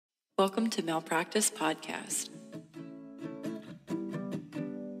Welcome to Malpractice Podcast.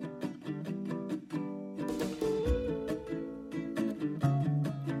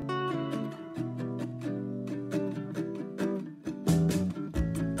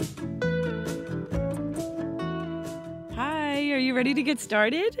 Hi, are you ready to get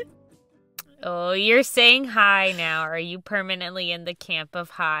started? Oh, you're saying hi now. Are you permanently in the camp of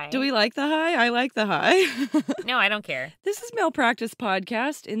hi? Do we like the high? I like the high. No, I don't care. This is Malpractice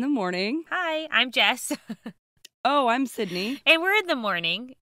Podcast in the morning. Hi, I'm Jess. Oh, I'm Sydney. And we're in the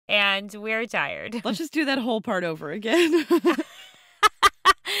morning, and we're tired. Let's just do that whole part over again.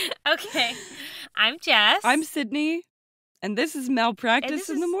 Okay. I'm Jess. I'm Sydney, and this is Malpractice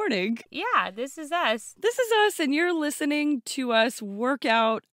in the morning. Yeah, this is us. This is us, and you're listening to us work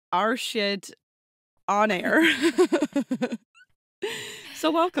out our shit on air. So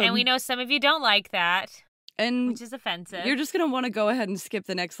welcome. And we know some of you don't like that, and which is offensive. You're just going to want to go ahead and skip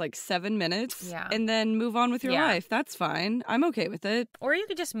the next 7 minutes and then move on with your life. That's fine. I'm okay with it. Or you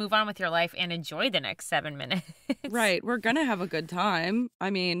could just move on with your life and enjoy the next 7 minutes. Right. We're going to have a good time. I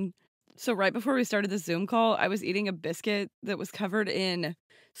mean, so right before we started the Zoom call, I was eating a biscuit that was covered in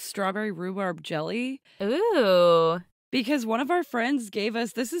strawberry rhubarb jelly. Ooh. Because one of our friends gave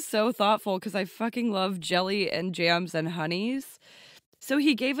us, this is so thoughtful because I fucking love jelly and jams and honeys. So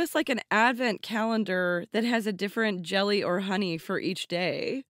he gave us an advent calendar that has a different jelly or honey for each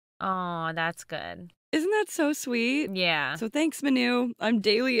day. Oh, that's good. Isn't that so sweet? Yeah. So thanks, Manu. I'm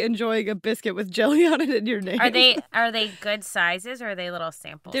daily enjoying a biscuit with jelly on it in your name. Are they good sizes or are they little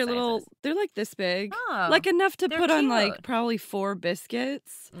sample sizes? They're like this big. Oh, Enough to put cute. on probably 4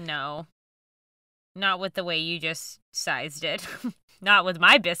 biscuits. No. Not with the way you just sized it. Not with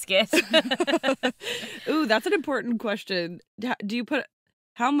my biscuits. Ooh, that's an important question.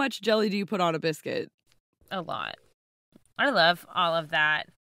 How much jelly do you put on a biscuit? A lot. I love all of that.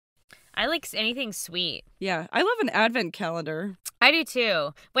 I like anything sweet. Yeah, I love an advent calendar. I do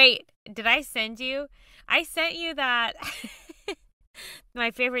too. Wait, did I send you? I sent you that,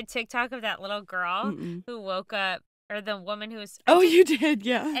 my favorite TikTok of that little girl who woke up, or the woman who was... Oh, you did,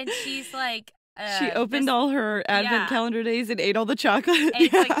 yeah. And she's like... she opened all her advent calendar days and ate all the chocolate. And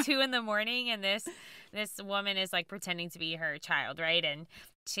it's 2 a.m. and this woman is pretending to be her child, right? And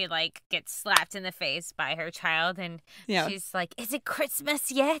she gets slapped in the face by her child, and she's like, "Is it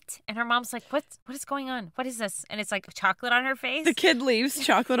Christmas yet?" And her mom's like, "What is going on? What is this?" And it's chocolate on her face. The kid leaves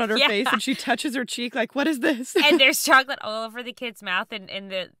chocolate on her face, and she touches her cheek "What is this?" And there's chocolate all over the kid's mouth, and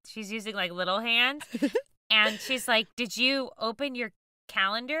she's using little hands. And she's like, "Did you open your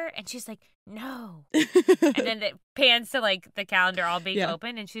calendar?" And she's like, "No." And then it pans to the calendar all being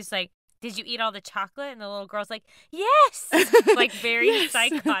open, and she's like, "Did you eat all the chocolate?" And the little girl's like, "Yes." Very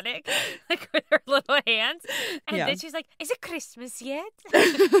psychotic, with her little hands. And then she's like, "Is it Christmas yet?"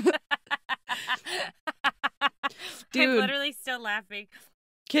 Dude, I'm literally still laughing.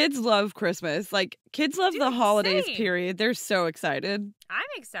 Kids love Christmas. Kids love the holidays, period. They're so excited. I'm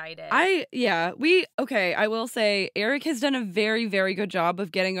excited. I will say Eric has done a very, very good job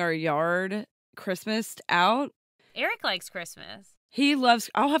of getting our yard Christmased out. Eric likes Christmas. He loves,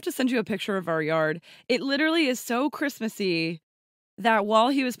 I'll have to send you a picture of our yard. It literally is so Christmassy that while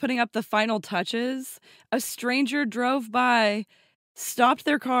he was putting up the final touches, a stranger drove by, stopped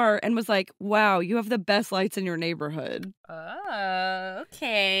their car, and was like, "Wow, you have the best lights in your neighborhood." Oh,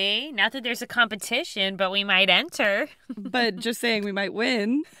 okay. Not that there's a competition, but we might enter. But just saying, we might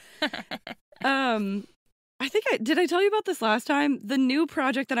win. I think did I tell you about this last time? The new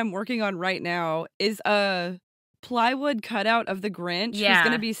project that I'm working on right now is a plywood cutout of the Grinch who's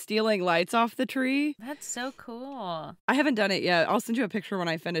going to be stealing lights off the tree. That's so cool. I haven't done it yet. I'll send you a picture when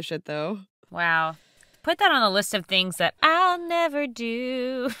I finish it, though. Wow. Put that on the list of things that I'll never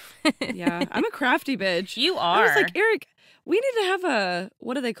do. Yeah, I'm a crafty bitch. You are. I was like, Eric, we need to have a,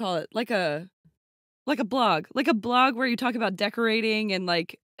 what do they call it? Like a blog. Like a blog where you talk about decorating and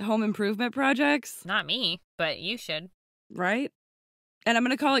home improvement projects. Not me, but you should. Right? And I'm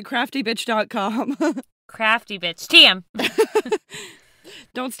going to call it craftybitch.com. Crafty bitch. TM.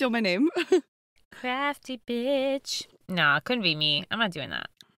 Don't steal my name. Crafty bitch. Nah, couldn't be me. I'm not doing that.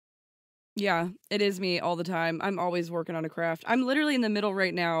 Yeah, it is me all the time. I'm always working on a craft. I'm literally in the middle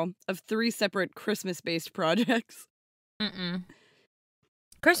right now of 3 separate Christmas-based projects.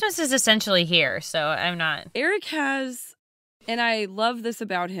 Christmas is essentially here, so I'm not. Eric has, and I love this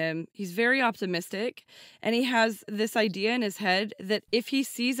about him, he's very optimistic, and he has this idea in his head that if he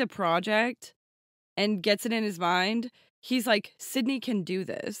sees a project and gets it in his mind, he's like, Sydney can do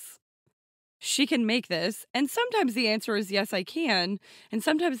this. She can make this. And sometimes the answer is yes, I can. And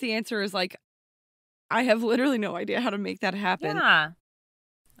sometimes the answer is I have literally no idea how to make that happen. Yeah.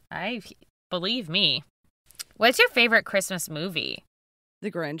 Believe me. What's your favorite Christmas movie?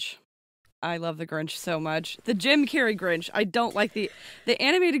 The Grinch. I love The Grinch so much. The Jim Carrey Grinch. I don't like the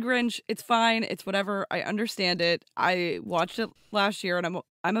animated Grinch. It's fine. It's whatever. I understand it. I watched it last year and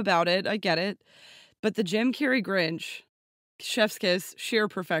I'm about it. I get it. But the Jim Carrey Grinch, chef's kiss, sheer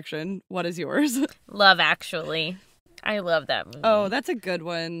perfection. What is yours? Love Actually. I love that movie. Oh, that's a good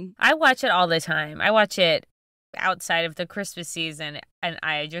one. I watch it all the time. I watch it outside of the Christmas season and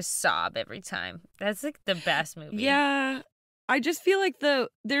I just sob every time. That's like the best movie. Yeah. I just feel like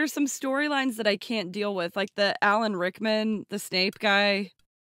there's some storylines that I can't deal with, like the Alan Rickman, the Snape guy.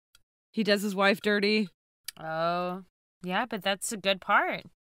 He does his wife dirty. Oh, yeah, but that's a good part.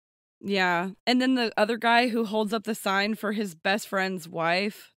 Yeah. And then the other guy who holds up the sign for his best friend's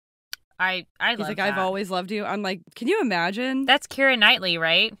wife. I He's love like, that. I've always loved you. I'm like, can you imagine? That's Keira Knightley,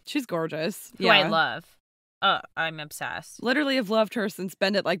 right? She's gorgeous. Who I love. I'm obsessed. Literally have loved her since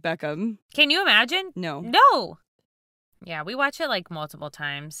Bend It Like Beckham. Can you imagine? No. No. Yeah, we watch it like multiple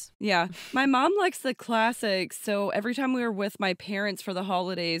times. Yeah. My mom likes the classics, so every time we were with my parents for the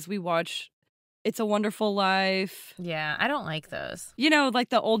holidays, we watch It's a Wonderful Life. Yeah, I don't like those. You know, like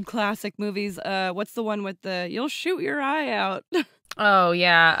the old classic movies. What's the one with the you'll shoot your eye out? Oh,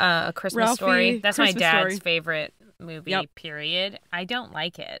 yeah, A Christmas Ralphie, Story. That's Christmas my dad's Story. favorite movie, period. I don't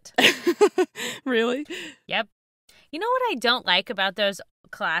like it. Really? Yep. You know what I don't like about those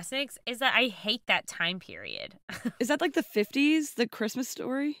classics is that I hate that time period. Is that like the 50s, the Christmas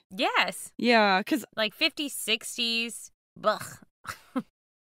Story? Yes. Yeah, because Like 50s, 60s. Ugh.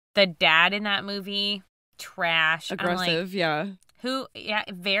 The dad in that movie, trash. aggressive, yeah. Who, yeah,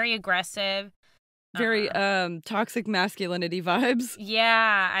 very aggressive. Very toxic masculinity vibes.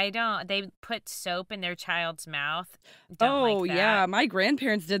 Yeah, I don't. They put soap in their child's mouth. Don't like that. Yeah. My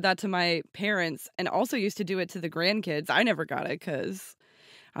grandparents did that to my parents and also used to do it to the grandkids. I never got it because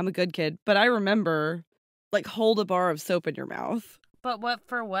I'm a good kid. But I remember, like, hold a bar of soap in your mouth. But what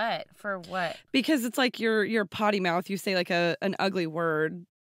for what? For what? Because it's like your potty mouth. You say, like, an ugly word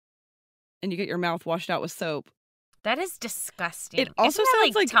and you get your mouth washed out with soap. That is disgusting. It also Isn't that,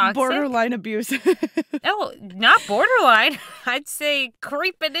 sounds like toxic? borderline abusive. No, not borderline. I'd say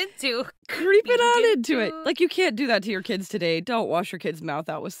creeping into. Creeping on into it. Like, you can't do that to your kids today. Don't wash your kid's mouth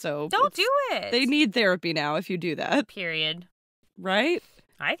out with soap. Don't do it. They need therapy now if you do that. Period. Right?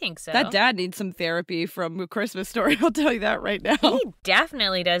 I think so. That dad needs some therapy from A Christmas Story. I'll tell you that right now. He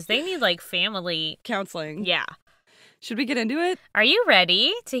definitely does. They need like family Counseling. Yeah. Should we get into it? Are you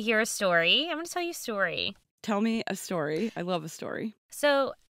ready to hear a story? I'm going to tell you a story. Tell me a story. I love a story.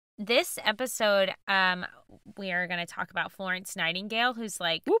 So this episode, we are going to talk about Florence Nightingale, who's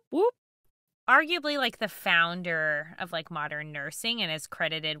like Whoop, whoop. arguably like the founder of like modern nursing and is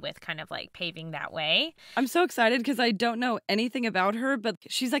credited with kind of like paving that way. I'm so excited because I don't know anything about her, but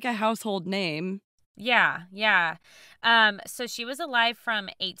she's like a household name. Yeah, yeah. So she was alive from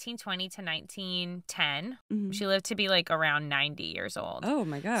 1820 to 1910. Mm-hmm. She lived to be like around 90 years old. Oh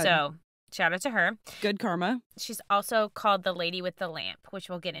my God. So shout out to her. Good karma. She's also called the Lady with the Lamp, which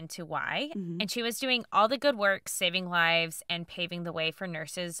we'll get into why. Mm-hmm. And she was doing all the good work, saving lives and paving the way for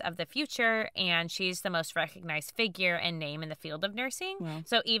nurses of the future. And she's the most recognized figure and name in the field of nursing. Wow.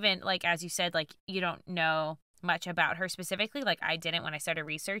 So even like, as you said, like you don't know much about her specifically, like I didn't when I started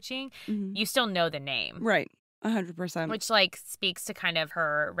researching, Mm-hmm. you still know the name. Right. 100%. Which like speaks to kind of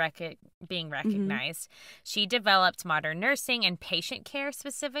her being Mm-hmm. recognized. She developed modern nursing and patient care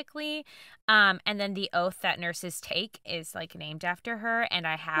specifically. And then the oath that nurses take is like named after her. And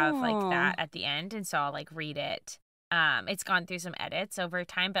I have like that at the end. And so I'll like read it. It's gone through some edits over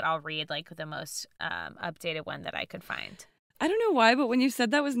time, but I'll read like the most updated one that I could find. I don't know why, but when you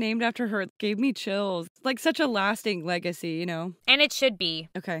said that was named after her, it gave me chills. Like such a lasting legacy, you know? And it should be.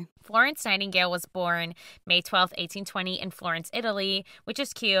 Okay. Florence Nightingale was born May 12th, 1820 in Florence, Italy, which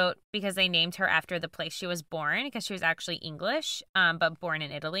is cute because they named her after the place she was born because she was actually English, but born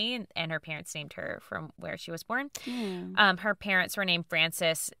in Italy, and her parents named her from where she was born. Her parents were named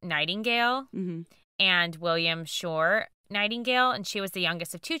Frances Nightingale and William Shore Nightingale, and she was the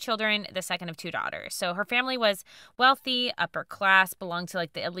youngest of two children, the second of two daughters. So her family was wealthy, upper class, belonged to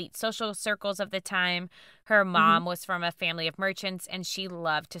like the elite social circles of the time. Her mom was from a family of merchants, and she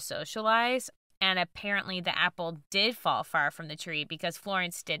loved to socialize. And apparently the apple did fall far from the tree because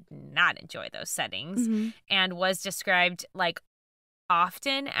Florence did not enjoy those settings and was described like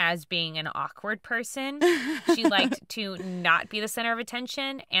often as being an awkward person. She liked to not be the center of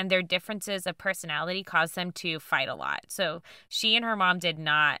attention, and their differences of personality caused them to fight a lot. So she and her mom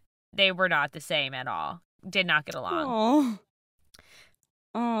they were not the same at all. Did not get along. Aww.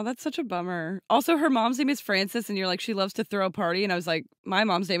 Oh, that's such a bummer. Also, her mom's name is Frances, and you're like, she loves to throw a party. And I was like, my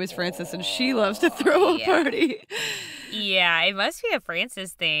mom's name is Frances, and she loves to throw a party. Yeah, it must be a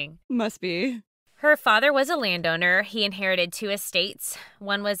Frances thing. Must be. Her father was a landowner. He inherited 2 estates.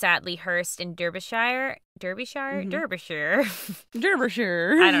 One was at Lea Hurst in Derbyshire. Derbyshire? Mhm. Derbyshire.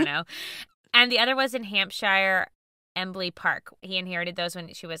 Derbyshire. I don't know. And the other was in Hampshire, Embley Park. He inherited those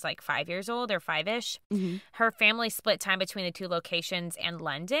when she was like 5 years old or 5-ish. Mhm. Her family split time between the 2 locations, and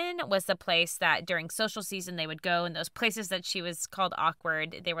London was the place that during social season they would go. And those places that she was called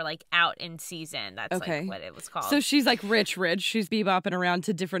awkward, they were like out in season. That's Okay. like what it was called. So she's like rich. She's bebopping around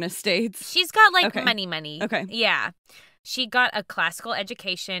to different estates. She's got like Okay. money. Okay. Yeah. She got a classical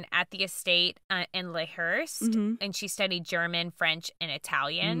education at the estate in Lea Hurst, Mhm. and she studied German, French, and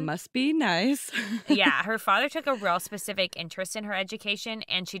Italian. Must be nice. Yeah, her father took a real specific interest in her education,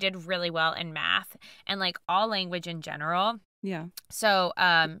 and she did really well in math and like all language in general. Yeah. So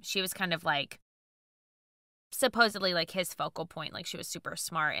she was kind of like supposedly like his focal point. Like she was super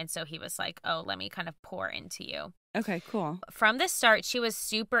smart, and so he was like, oh, let me kind of pour into you. Okay, cool. From the start, she was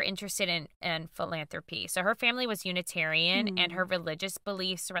super interested in philanthropy. So her family was Unitarian, and her religious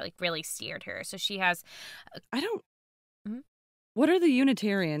beliefs really steered her. So she has... Mhm. What are the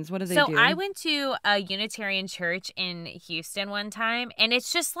Unitarians? What do they do? So I went to a Unitarian church in Houston one time, and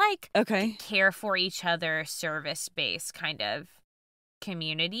it's just like Okay. care for each other, service-based kind of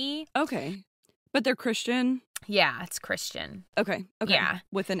community. Okay. But they're Christian? Yeah, it's Christian. Okay. Yeah.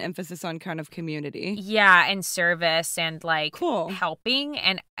 With an emphasis on kind of community. Yeah, and service and like Cool. helping.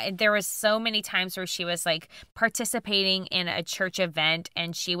 And there was so many times where she was like participating in a church event,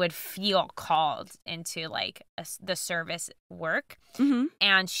 and she would feel called into like the service work. Mm-hmm.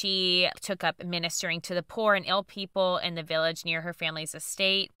 And she took up ministering to the poor and ill people in the village near her family's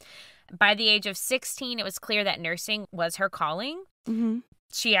estate. By the age of 16, it was clear that nursing was her calling. Mm-hmm.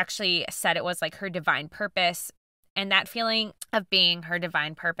 She actually said it was like her divine purpose. And that feeling of being her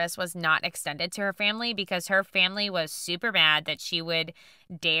divine purpose was not extended to her family, because her family was super mad that she would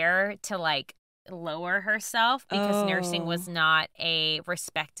dare to like lower herself, because nursing was not a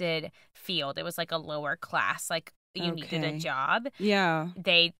respected field. It was like a lower class, like you needed a job. Yeah.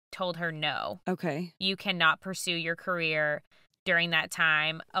 They told her no. Okay. You cannot pursue your career. During that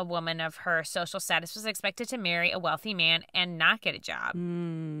time, a woman of her social status was expected to marry a wealthy man and not get a job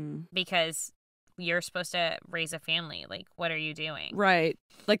because you're supposed to raise a family. Like, what are you doing? Right.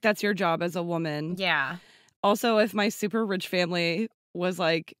 Like, that's your job as a woman. Yeah. Also, if my super rich family was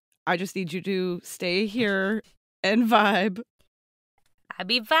like, I just need you to stay here and vibe. I'd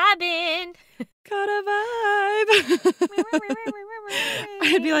be vibing. Got a vibe.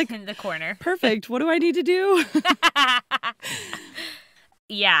 I'd be like, in the corner. Perfect. What do I need to do?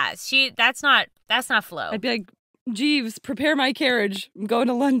 Yeah, that's not Flo. I'd be like, Jeeves, prepare my carriage. I'm going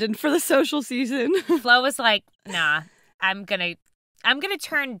to London for the social season. Flo was like, nah, I'm gonna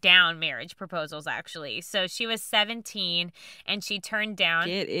turn down marriage proposals, actually. So she was 17, and she turned down...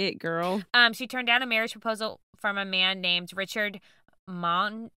 Get it, girl. She turned down a marriage proposal from a man named Richard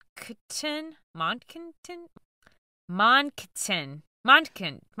Monckton.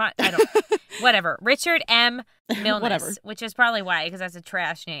 I don't... Whatever. Richard M. Milnes, Whatever. which is probably why, because that's a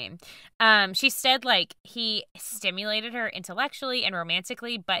trash name. She said, like, he stimulated her intellectually and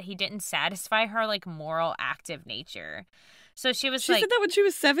romantically, but he didn't satisfy her, like, moral, active nature. So she was She said that when she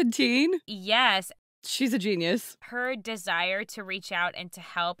was 17? Yes. She's a genius. Her desire to reach out and to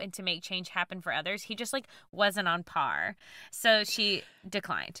help and to make change happen for others, he just, like, wasn't on par. So she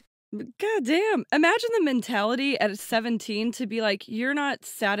declined. God damn. Imagine the mentality at 17 to be like, you're not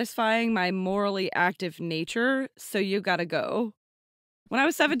satisfying my morally active nature, so you gotta go. When I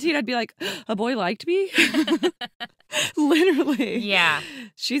was 17, I'd be like, a boy liked me? Literally. Yeah.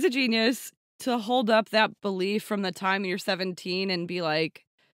 She's a genius to hold up that belief from the time you're 17 and be like,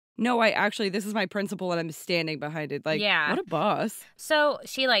 no, this is my principle and I'm standing behind it. Like, yeah. What a boss. So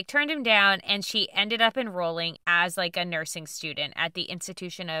she like turned him down, and she ended up enrolling as like a nursing student at the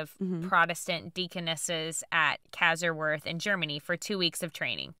Institution of Protestant Deaconesses at Kaiserwerth in Germany for 2 weeks of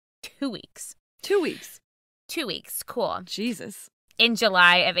training. 2 weeks. 2 weeks. 2 weeks. Cool. Jesus. In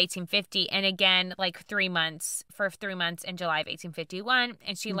July of 1850, and again, like 3 months in July of 1851,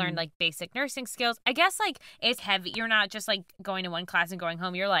 and she learned like basic nursing skills. I guess like it's heavy. You're not just like going to one class and going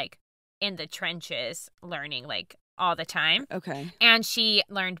home. You're like in the trenches learning like all the time. Okay. And she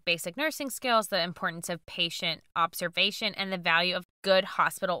learned basic nursing skills, the importance of patient observation, and the value of good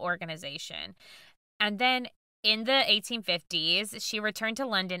hospital organization. And then In the 1850s, she returned to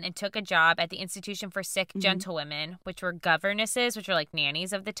London and took a job at the Institution for Sick Gentlewomen, which were governesses, which were like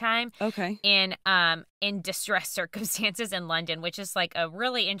nannies of the time. Okay. In distressed circumstances in London, which is like a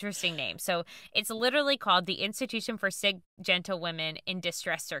really interesting name. So it's literally called the Institution for Sick Gentlewomen in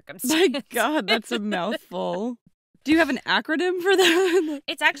Distressed Circumstances. My God, that's a mouthful. Do you have an acronym for that?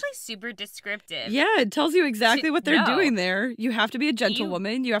 It's actually super descriptive. Yeah, it tells you exactly what they're doing there. You have to be a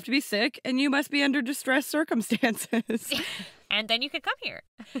gentlewoman, you have to be sick, and you must be under distressed circumstances. And then you could come here.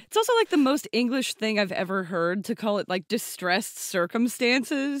 It's also like the most English thing I've ever heard to call it like distressed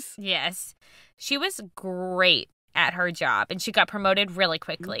circumstances. Yes. She was great at her job, and she got promoted really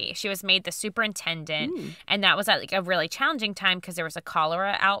quickly. She was made the superintendent, and that was at like a really challenging time because there was a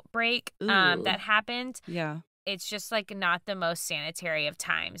cholera outbreak that happened. Yeah. It's just like not the most sanitary of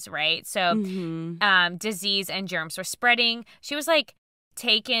times, right? So disease and germs were spreading. She was like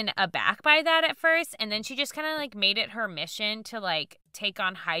taken aback by that at first, and then she just kind of like made it her mission to like take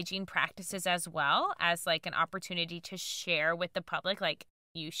on hygiene practices as well as like an opportunity to share with the public, like,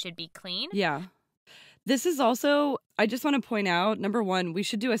 you should be clean. Yeah. This is also, I just want to point out, number one, we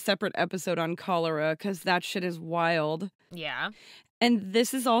should do a separate episode on cholera because that shit is wild. Yeah. And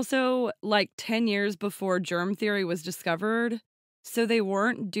this is also like 10 years before germ theory was discovered. So they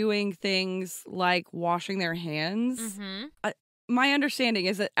weren't doing things like washing their hands. My understanding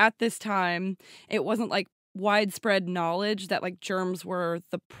is that at this time, it wasn't like widespread knowledge that like germs were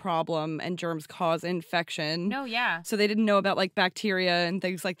the problem and germs cause infection. No, yeah. So they didn't know about like bacteria and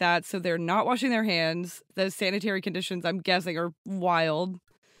things like that. So they're not washing their hands. The sanitary conditions, I'm guessing, are wild.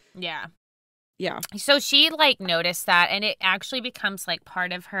 Yeah. Yeah. So she like noticed that, and it actually becomes like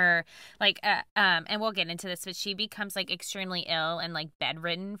part of her like and we'll get into this, but she becomes like extremely ill and like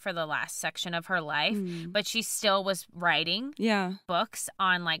bedridden for the last section of her life, but she still was writing books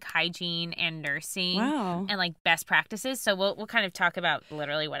on like hygiene and nursing and like best practices. So we'll kind of talk about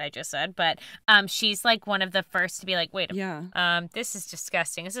literally what I just said, but she's like one of the first to be like, wait, this is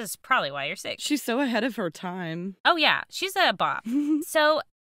disgusting. This is probably why you're sick. She's so ahead of her time. Oh yeah, she's a bop. So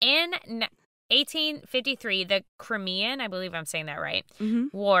in 1853, the Crimean, I believe I'm saying that right,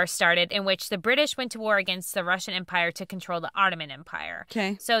 war started, in which the British went to war against the Russian Empire to control the Ottoman Empire.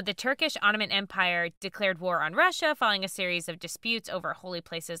 Okay. So the Turkish Ottoman Empire declared war on Russia following a series of disputes over holy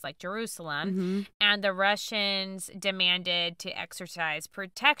places like Jerusalem, and the Russians demanded to exercise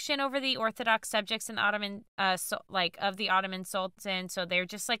protection over the Orthodox subjects in Ottoman, of the Ottoman Sultan. So they're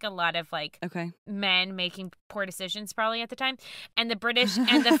just like a lot of like men making poor decisions probably at the time, and the British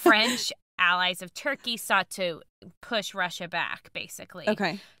and the French allies of Turkey sought to push Russia back, basically.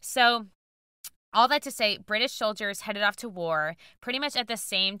 Okay. So all that to say, British soldiers headed off to war pretty much at the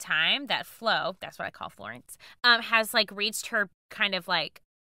same time that Flo, that's what I call Florence, has like reached her kind of like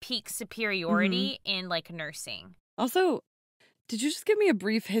peak superiority in like nursing. Also, did you just give me a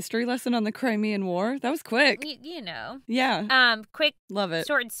brief history lesson on the Crimean War? That was quick. You know. Yeah. Quick. Love it.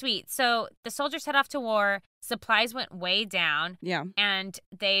 Short and sweet. So the soldiers head off to war. Supplies went way down. Yeah. And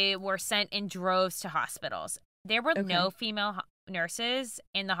they were sent in droves to hospitals. There were no female nurses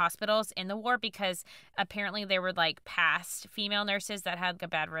in the hospitals in the war because apparently they were like past female nurses that had a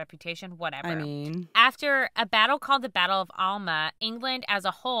bad reputation, whatever. I mean, after a battle called the Battle of Alma, England as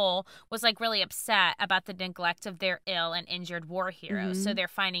a whole was like really upset about the neglect of their ill and injured war heroes. So they're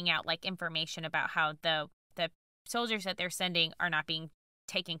finding out like information about how the soldiers that they're sending are not being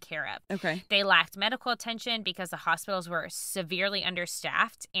taken care of. Okay. They lacked medical attention because the hospitals were severely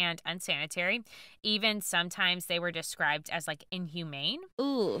understaffed and unsanitary. Even sometimes they were described as like inhumane.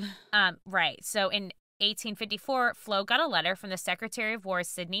 Ooh. Right. So in 1854, Flo got a letter from the Secretary of War,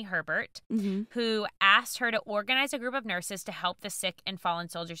 Sidney Herbert, who asked her to organize a group of nurses to help the sick and fallen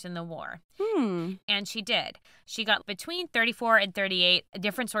soldiers in the war. And she did. She got between 34 and 38,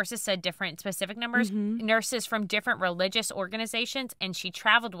 different sources said different specific numbers, nurses from different religious organizations, and she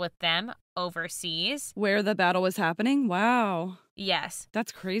traveled with them overseas. Where the battle was happening? Wow. Yes.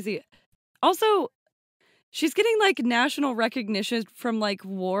 That's crazy. Also, she's getting like national recognition from like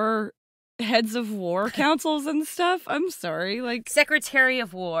war heads of war councils and stuff. I'm sorry. Like Secretary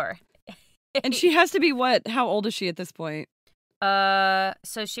of War. And she has to be what? How old is she at this point?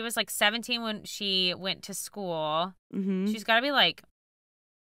 So she was like 17 when she went to school. She's got to be like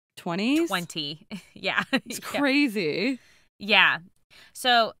 20s? 20. Yeah. It's crazy. Yeah.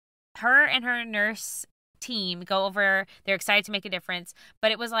 So her and her nurse team go over. They're excited to make a difference,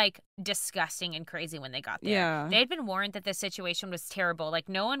 but it was like disgusting and crazy when they got there. Yeah. They had been warned that the situation was terrible. Like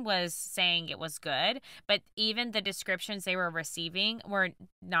no one was saying it was good, but even the descriptions they were receiving were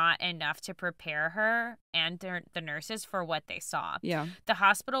not enough to prepare her and the nurses for what they saw. Yeah. The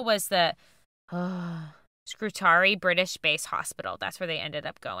hospital was the Scutari British Base Hospital. That's where they ended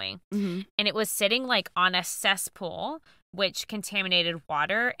up going. Mm-hmm. And it was sitting like on a cesspool, which contaminated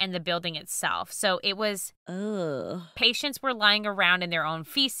water and the building itself. So it was, patients were lying around in their own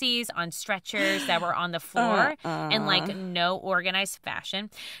feces on stretchers that were on the floor in like no organized fashion.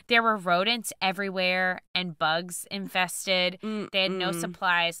 There were rodents everywhere and bugs infested. They had no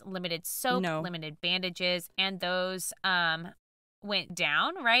supplies, limited soap, limited bandages, and those went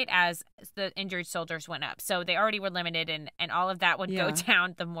down, right, as the injured soldiers went up. So they already were limited, and all of that would go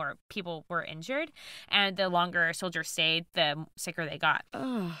down the more people were injured. And the longer soldiers stayed, the sicker they got.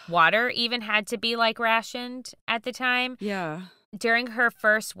 Water even had to be, like, rationed at the time. Yeah. During her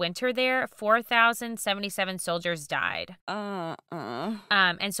first winter there, 4,077 soldiers died.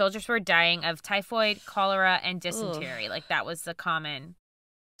 And soldiers were dying of typhoid, cholera, and dysentery. Like, that was the common.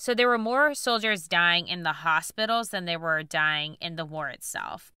 So there were more soldiers dying in the hospitals than there were dying in the war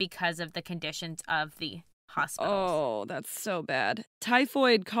itself because of the conditions of the hospitals. Oh, that's so bad.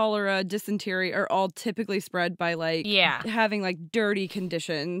 Typhoid, cholera, dysentery are all typically spread by, like, having, like, dirty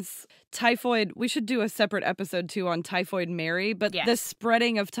conditions. Typhoid, we should do a separate episode, too, on Typhoid Mary, but the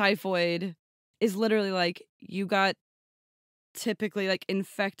spreading of typhoid is literally, like, you got typically, like,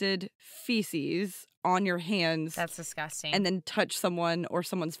 infected feces on your hands. That's disgusting. And then touch someone or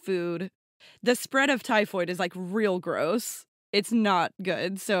someone's food. The spread of typhoid is, like, real gross. It's not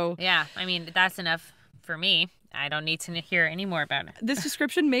good, so... Yeah, I mean, that's enough for me. I don't need to hear any more about it. This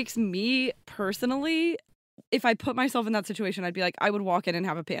description makes me, personally, if I put myself in that situation, I'd be like, I would walk in and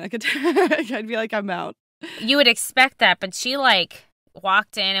have a panic attack. I'd be like, I'm out. You would expect that, but she, like,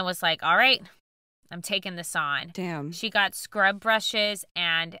 walked in and was like, all right, I'm taking this on. Damn. She got scrub brushes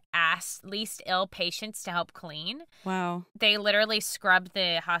and asked least ill patients to help clean. Wow. They literally scrubbed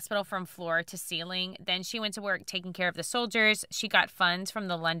the hospital from floor to ceiling. Then she went to work taking care of the soldiers. She got funds from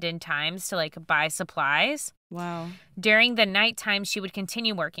the London Times to, like, buy supplies. Wow. During the nighttime, she would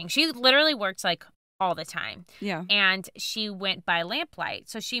continue working. She literally worked, like, all the time. Yeah. And she went by lamplight.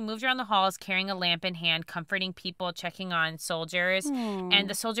 So she moved around the halls carrying a lamp in hand, comforting people, checking on soldiers. Aww. And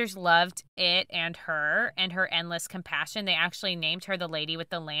the soldiers loved it and her endless compassion. They actually named her the Lady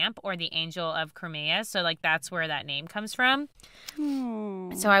with the Lamp, or the Angel of Crimea. So, like, that's where that name comes from.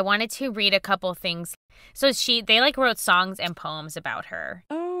 Aww. So I wanted to read a couple things. So they, like, wrote songs and poems about her.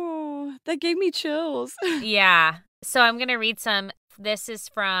 Oh, that gave me chills. Yeah. So I'm going to read some. This is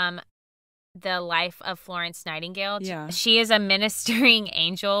from The Life of Florence Nightingale. Yeah. She is a ministering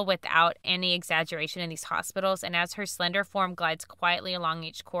angel without any exaggeration in these hospitals, and as her slender form glides quietly along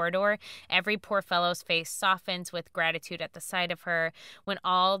each corridor, every poor fellow's face softens with gratitude at the sight of her. When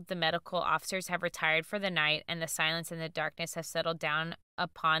all the medical officers have retired for the night and the silence and the darkness have settled down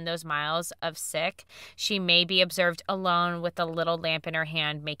upon those miles of sick, she may be observed alone with a little lamp in her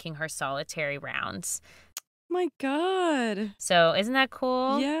hand, making her solitary rounds. My God. So isn't that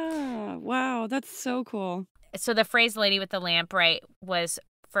cool? Yeah. Wow. That's so cool. So the phrase Lady with the Lamp, right, was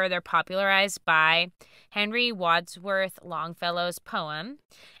further popularized by Henry Wadsworth Longfellow's poem.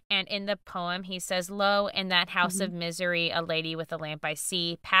 And in the poem, he says, "Lo, in that house of misery, a lady with a lamp I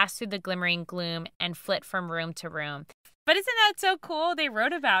see, pass through the glimmering gloom and flit from room to room." But isn't that so cool? They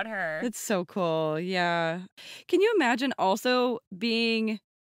wrote about her. It's so cool. Yeah. Can you imagine also being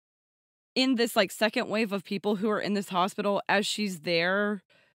in this, like, second wave of people who are in this hospital as she's there,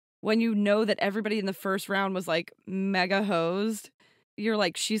 when you know that everybody in the first round was, like, mega hosed? You're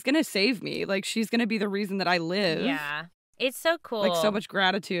like, she's gonna save me. Like, she's gonna be the reason that I live. Yeah. It's so cool. Like, so much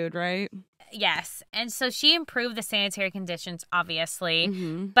gratitude, right? Yes. And so she improved the sanitary conditions, obviously.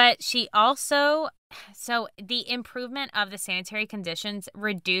 But she also... So the improvement of the sanitary conditions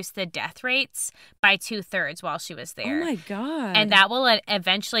reduced the death rates by 2/3 while she was there. Oh, my God. And that will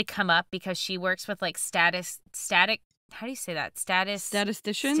eventually come up because she works with, like, how do you say that?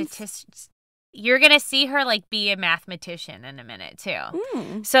 Statisticians? You're going to see her, like, be a mathematician in a minute, too.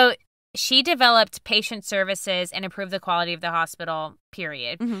 Mm. So she developed patient services and improved the quality of the hospital,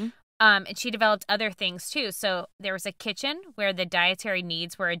 period. And she developed other things, too. So there was a kitchen where the dietary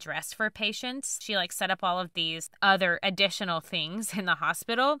needs were addressed for patients. She, like, set up all of these other additional things in the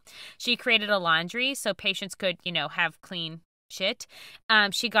hospital. She created a laundry so patients could, you know, have clean shit.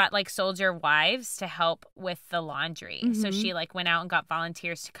 She got, like, soldier wives to help with the laundry. So she, like, went out and got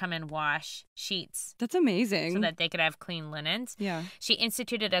volunteers to come and wash sheets. That's amazing. So that they could have clean linens. Yeah. She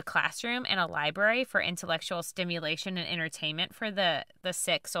instituted a classroom and a library for intellectual stimulation and entertainment for the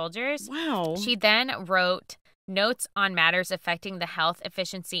sick soldiers. Wow. She then wrote Notes on Matters Affecting the Health,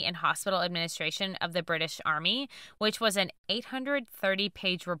 Efficiency, and Hospital Administration of the British Army, which was an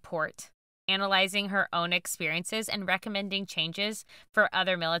 830-page report analyzing her own experiences and recommending changes for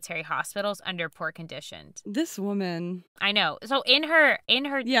other military hospitals under poor conditions. This woman. I know. So in her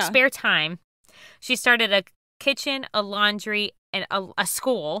spare time, she started a kitchen, a laundry, and a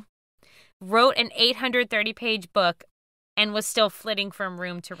school, wrote an 830-page book, and was still flitting from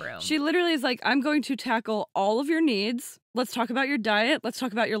room to room. She literally is like, I'm going to tackle all of your needs. Let's talk about your diet. Let's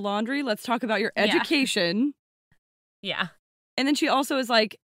talk about your laundry. Let's talk about your education. Yeah. And then she also is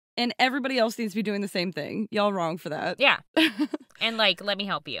like, and everybody else needs to be doing the same thing. Y'all wrong for that. Yeah. And like, let me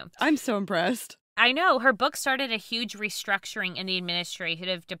help you. I'm so impressed. I know. Her book started a huge restructuring in the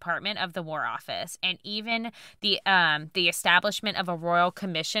administrative department of the War Office, and even the establishment of a Royal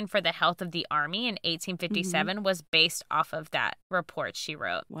Commission for the Health of the Army in 1857 was based off of that report she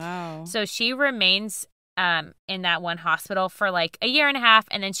wrote. Wow. So she remains in that one hospital for like a year and a half,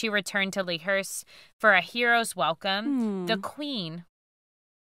 and then she returned to Lea Hurst for a hero's welcome. The Queen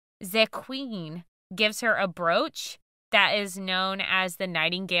gives her a brooch that is known as the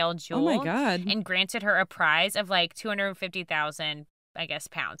Nightingale Jewel. Oh my God. And granted her a prize of like 250,000, I guess,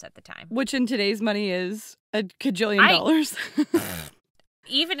 pounds at the time. Which in today's money is a cajillion dollars.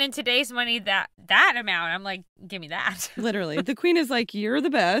 Even in today's money, that amount, I'm like, give me that. Literally. The Queen is like, you're the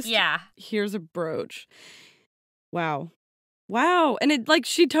best. Yeah. Here's a brooch. Wow. And it like,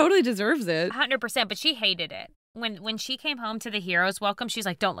 she totally deserves it. 100%, but she hated it. When she came home to the hero's welcome, she's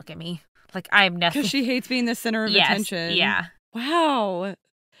like, don't look at me. Like, I am nothing. Because she hates being the center of attention. Yeah. Wow.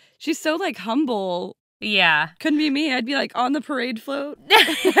 She's so, like, humble. Yeah. Couldn't be me. I'd be, like, on the parade float.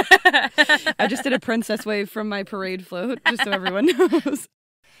 I just did a princess wave from my parade float, just so everyone knows.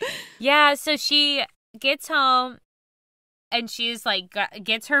 Yeah, so she gets home, and she's, like,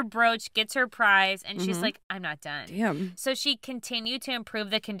 gets her brooch, gets her prize, and she's like, I'm not done. Damn. So she continued to improve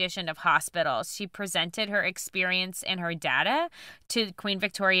the condition of hospitals. She presented her experience and her data to Queen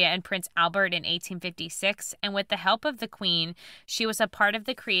Victoria and Prince Albert in 1856, and with the help of the Queen, she was a part of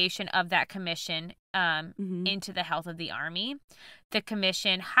the creation of that commission into the health of the army. The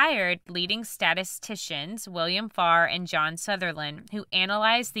commission hired leading statisticians, William Farr and John Sutherland, who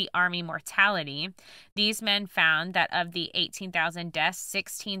analyzed the army mortality. These men found that of the 18,000 deaths,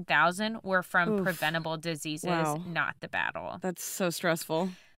 16,000 were from preventable diseases, not the battle. That's so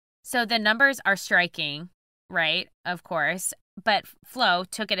stressful. So the numbers are striking, right? Of course. But Flo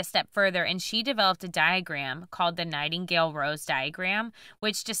took it a step further, and she developed a diagram called the Nightingale Rose diagram,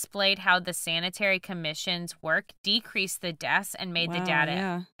 which displayed how the sanitary commission's work decreased the deaths and made the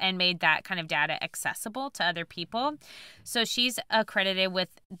data and made that kind of data accessible to other people. So she's accredited with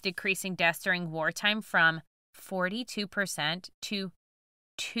decreasing deaths during wartime from 42% to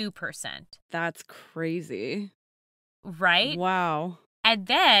 2%. That's crazy. Right? Wow. And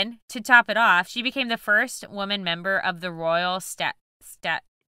then, to top it off, she became the first woman member of the Royal Statistical.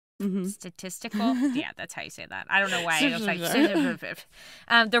 Yeah, that's how you say that. I don't know why. It was like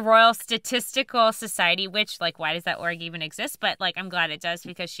the Royal Statistical Society, which, like, why does that org even exist? But, like, I'm glad it does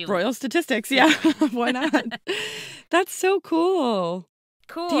because she... Royal Statistics, yeah. Why not? That's so cool.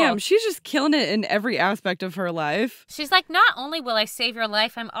 Cool. Damn, she's just killing it in every aspect of her life. She's like, not only will I save your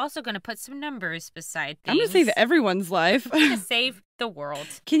life, I'm also going to put some numbers beside things. I'm going to save everyone's life. I'm going to save the world.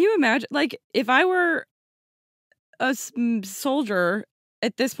 Can you imagine, like, if I were a soldier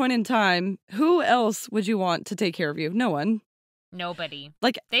at this point in time, who else would you want to take care of you? No one. Nobody.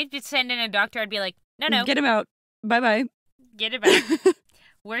 Like, they'd just send in a doctor. I'd be like, no. Get him out. Bye-bye. Get him out.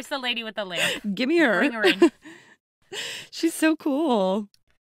 Where's the lady with the lamp? Give me her. Bring her in. She's so cool.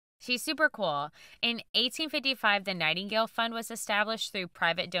 She's super cool. In 1855, the Nightingale Fund was established through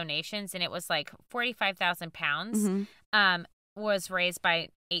private donations, and it was like 45,000 pounds was raised by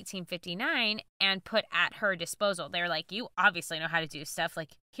 1859 and put at her disposal. They're like, you obviously know how to do stuff. Like,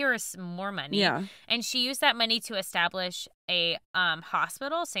 here is some more money. Yeah. And she used that money to establish a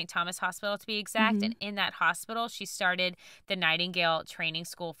hospital, St. Thomas Hospital to be exact. And in that hospital, she started the Nightingale Training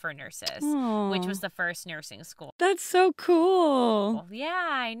School for Nurses, which was the first nursing school. That's so cool. Well, yeah,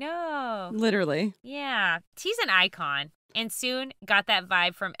 I know. Literally. Yeah. She's an icon. And soon got that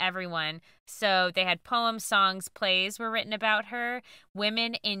vibe from everyone. So they had poems, songs, plays were written about her.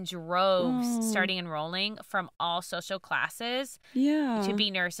 Women in droves starting enrolling from all social classes to be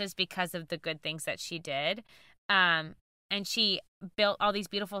nurses because of the good things that she did. And she built all these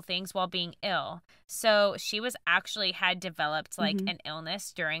beautiful things while being ill. So she was actually had developed like an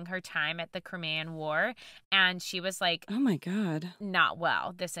illness during her time at the Crimean War. And she was like, oh my God, not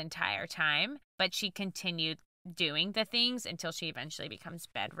well this entire time. But she continued doing the things until she eventually becomes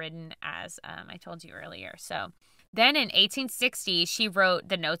bedridden, as I told you earlier. So Then in 1860, she wrote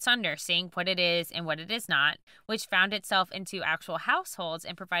The Notes on Nursing, What It Is and What It Is Not, which found itself into actual households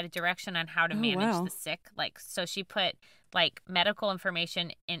and provided direction on how to manage the sick. So she put medical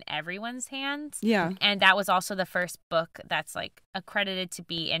information in everyone's hands. Yeah. And that was also the first book that's accredited to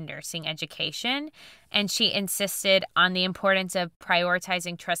be in nursing education. And she insisted on the importance of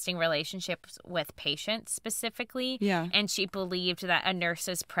prioritizing trusting relationships with patients specifically. Yeah. And she believed that a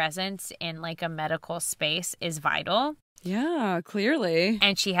nurse's presence in a medical space is vital. Yeah, clearly.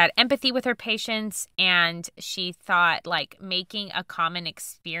 And she had empathy with her patients, and she thought making a common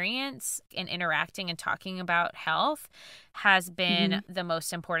experience in interacting and talking about health has been the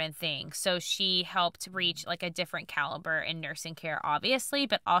most important thing. So she helped reach a different caliber in nursing care, obviously,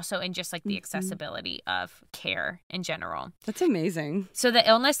 but also in just the accessibility of care in general. That's amazing. So the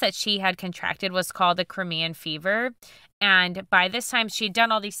illness that she had contracted was called the Crimean fever. And by this time, she'd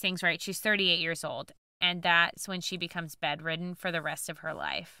done all these things, right? She's 38 years old. And that's when she becomes bedridden for the rest of her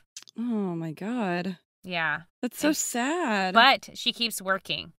life. Oh, my God. Yeah. That's so sad. But she keeps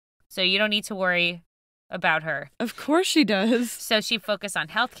working. So you don't need to worry about her. Of course she does. So she focused on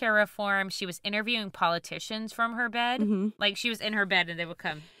healthcare reform. She was interviewing politicians from her bed. She was in her bed and they would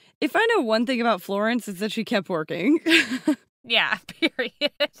come. If I know one thing about Florence, it's that she kept working. Yeah,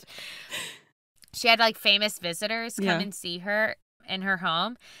 period. She had famous visitors come and see her in her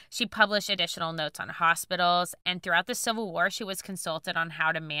home. She published additional notes on hospitals, and throughout the Civil War, she was consulted on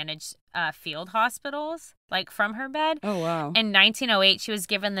how to manage field hospitals, from her bed. Oh, wow. In 1908, she was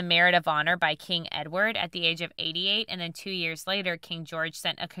given the Merit of Honor by King Edward at the age of 88, and then 2 years later, King George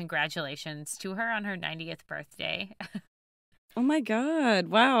sent a congratulations to her on her 90th birthday. Oh, my God.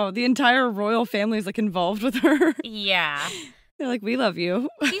 Wow. The entire royal family is, involved with her. Yeah. They're we love you.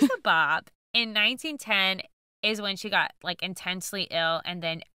 She's a bop. In 1910, is when she got intensely ill and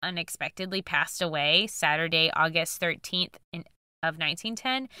then unexpectedly passed away Saturday, August 13th of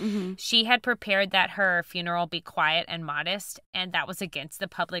 1910. She had prepared that her funeral be quiet and modest, and that was against the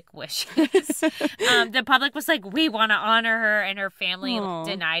public wishes. The public was we want to honor her, and her family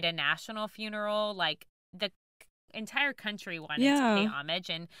denied a national funeral. The entire country wanted to pay homage,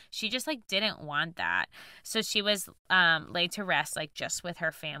 and she just didn't want that. So she was laid to rest just with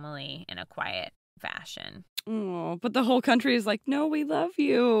her family in a quiet fashion. Oh, but the whole country is no, we love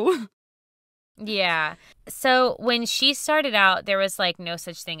you. Yeah. So when she started out, there was no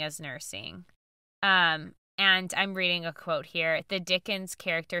such thing as nursing. And I'm reading a quote here. The Dickens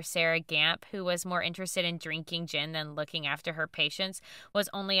character Sarah Gamp, who was more interested in drinking gin than looking after her patients, was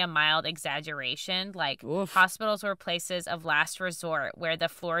only a mild exaggeration. Oof. Hospitals were places of last resort where the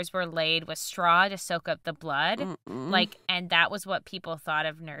floors were laid with straw to soak up the blood. And that was what people thought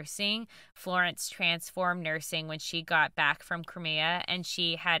of nursing. Florence transformed nursing when she got back from Crimea, and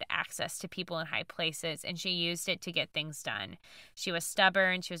she had access to people in high places, and she used it to get things done. She was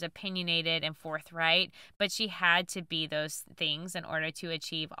stubborn, she was opinionated and forthright, but she had to be those things in order to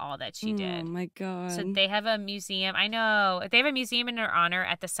achieve all that she did. Oh, my God. So they have a museum. I know. They have a museum in her honor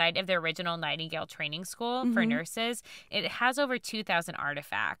at the site of the original Nightingale training school for nurses. It has over 2,000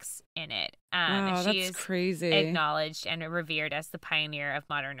 artifacts in it. Wow, and she that's is crazy. acknowledged and revered as the pioneer of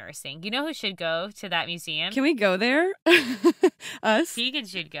modern nursing. You know who should go to that museum? Can we go there? Us? Tegan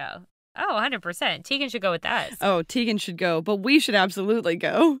should go. Oh, 100%. Tegan should go with us. Oh, Tegan should go, but we should absolutely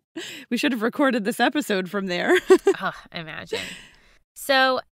go. We should have recorded this episode from there. Oh, imagine.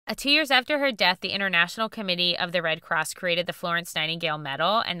 So 2 years after her death, the International Committee of the Red Cross created the Florence Nightingale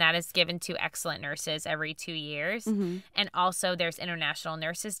Medal, and that is given to excellent nurses every 2 years. And also there's International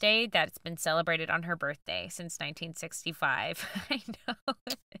Nurses Day that's been celebrated on her birthday since 1965. I know.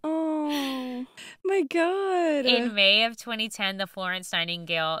 Oh, my God. In May of 2010, the Florence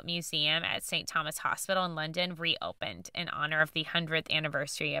Nightingale Museum at St. Thomas Hospital in London reopened in honor of the 100th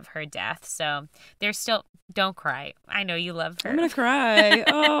anniversary of her death. So there's still... Don't cry. I know you love her. I'm going to cry.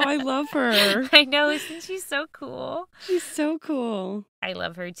 Oh, I love her. I know. Isn't she so cool? She's so cool. I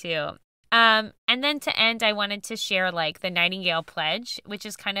love her too. And then to end, I wanted to share the Nightingale Pledge, which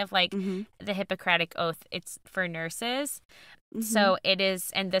is kind of the Hippocratic Oath. It's for nurses. So it is,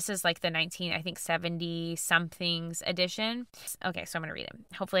 and this is the 70 somethings edition. Okay, so I'm going to read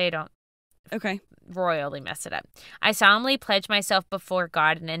it. Hopefully I don't royally mess it up. I solemnly pledge myself before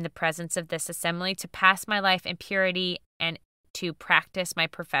God and in the presence of this assembly to pass my life in purity and to practice my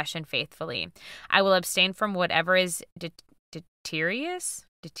profession faithfully. I will abstain from whatever is deleterious.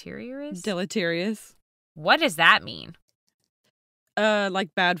 Deleterious. What does that mean?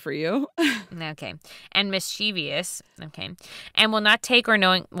 Like bad for you. Okay. And mischievous. Okay. And will not take or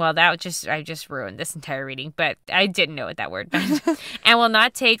knowing. Well, I just ruined this entire reading, but I didn't know what that word meant. And will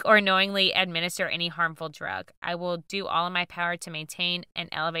not take or knowingly administer any harmful drug. I will do all in my power to maintain and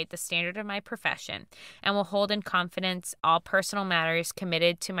elevate the standard of my profession, and will hold in confidence all personal matters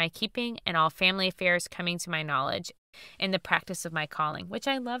committed to my keeping and all family affairs coming to my knowledge in the practice of my calling, which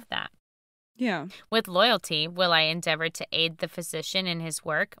I love that. Yeah. With loyalty will I endeavor to aid the physician in his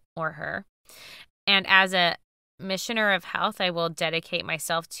work, or her. And as a missioner of health, I will dedicate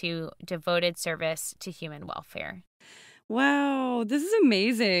myself to devoted service to human welfare. Wow, this is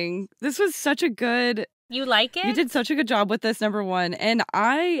amazing. This was such a good... You like it? You did such a good job with this, number one. And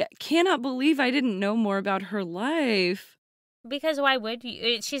I cannot believe I didn't know more about her life. Because why would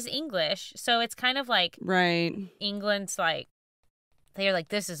you? She's English, so it's kind of like... Right. England's like... They're like,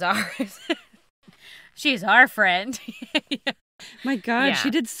 this is ours. She's our friend. Yeah. My God, Yeah. She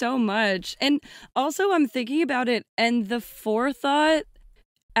did so much. And also I'm thinking about it and the forethought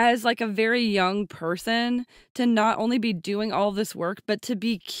as like a very young person to not only be doing all this work, but to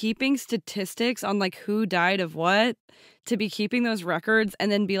be keeping statistics on like who died of what, to be keeping those records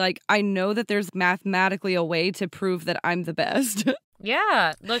and then be like, I know that there's mathematically a way to prove that I'm the best.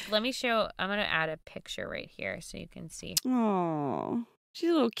 Yeah. Look, let me show. I'm going to add a picture right here so you can see. Oh, she's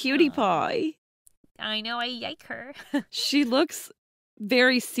a little cutie pie. I know. I like her. She looks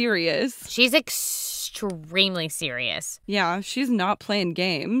very serious. She's extremely serious. Yeah, she's not playing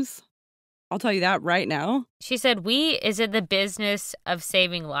games. I'll tell you that right now. She said, we is in the business of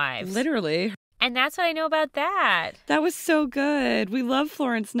saving lives. Literally. And that's what I know about that. That was so good. We love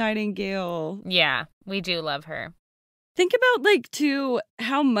Florence Nightingale. Yeah, we do love her. Think about, like, too,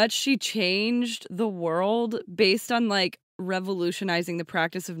 how much she changed the world based on, like, revolutionizing the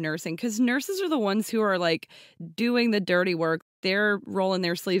practice of nursing. Because nurses are the ones who are, like, doing the dirty work. They're rolling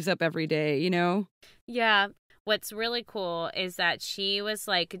their sleeves up every day, you know? Yeah. What's really cool is that she was,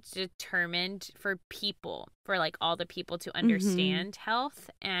 like, determined for people, for, like, all the people to understand health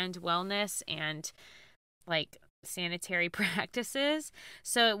and wellness and, like, sanitary practices.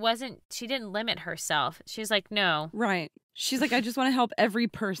 So it wasn't, she didn't limit herself. She's like, no. Right. She's like, I just want to help every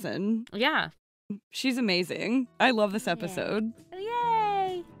person. Yeah. She's amazing. I love this episode.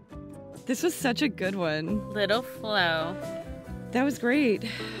 Yay. This was such a good one. Little Flo. That was great.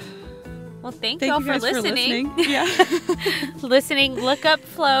 Well, thank you y'all guys for listening. Yeah. Listening. Look up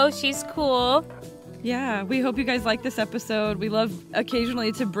Flo. She's cool. Yeah, we hope you guys like this episode. We love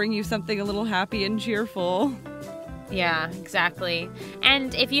occasionally to bring you something a little happy and cheerful. Yeah, exactly.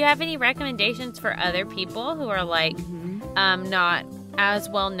 And if you have any recommendations for other people who are like not as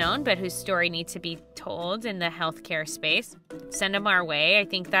well known, but whose story needs to be told in the healthcare space, send them our way. I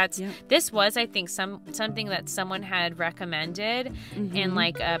think that's this was, I think, something that someone had recommended in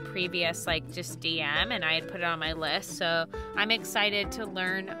like a previous like just DM, and I had put it on my list. So I'm excited to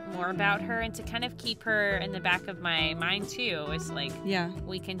learn more about her and to kind of keep her in the back of my mind too. As like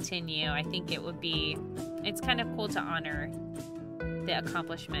we continue, I think it's kind of cool to honor the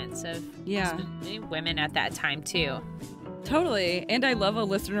accomplishments of women at that time too. Totally. And I love a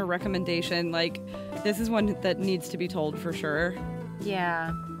listener recommendation. Like, this is one that needs to be told for sure.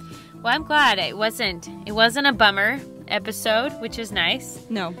 Yeah. Well, I'm glad it wasn't a bummer episode, which is nice.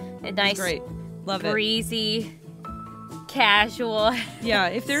 No. A nice, great. Love breezy, casual. Yeah,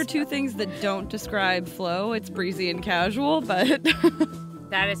 if there are two things that don't describe Flo, it's breezy and casual, but...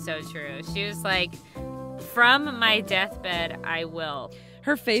 That is so true. She was like, from my deathbed, I will...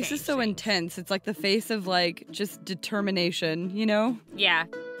 Her face is so intense. It's like the face of like just determination, you know? Yeah.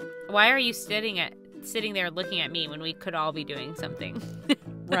 Why are you sitting there looking at me when we could all be doing something?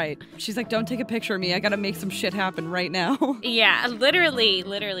 Right. She's like, don't take a picture of me. I gotta make some shit happen right now. Yeah, literally,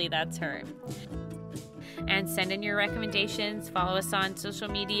 that's her. And send in your recommendations. Follow us on social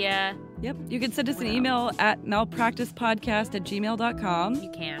media. Yep. You can send us an email at malpracticepodcast@gmail.com.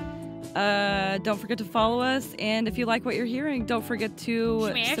 You can. Don't forget to follow us, and if you like what you're hearing, don't forget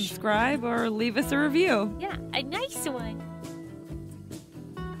to subscribe or leave us a review. Yeah, a nice one.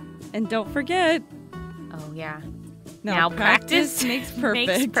 And don't forget. Oh yeah. Now practice makes perfect.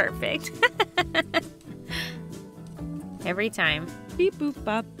 Makes perfect. Every time. Beep boop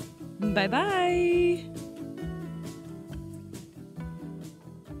bop. Bye bye.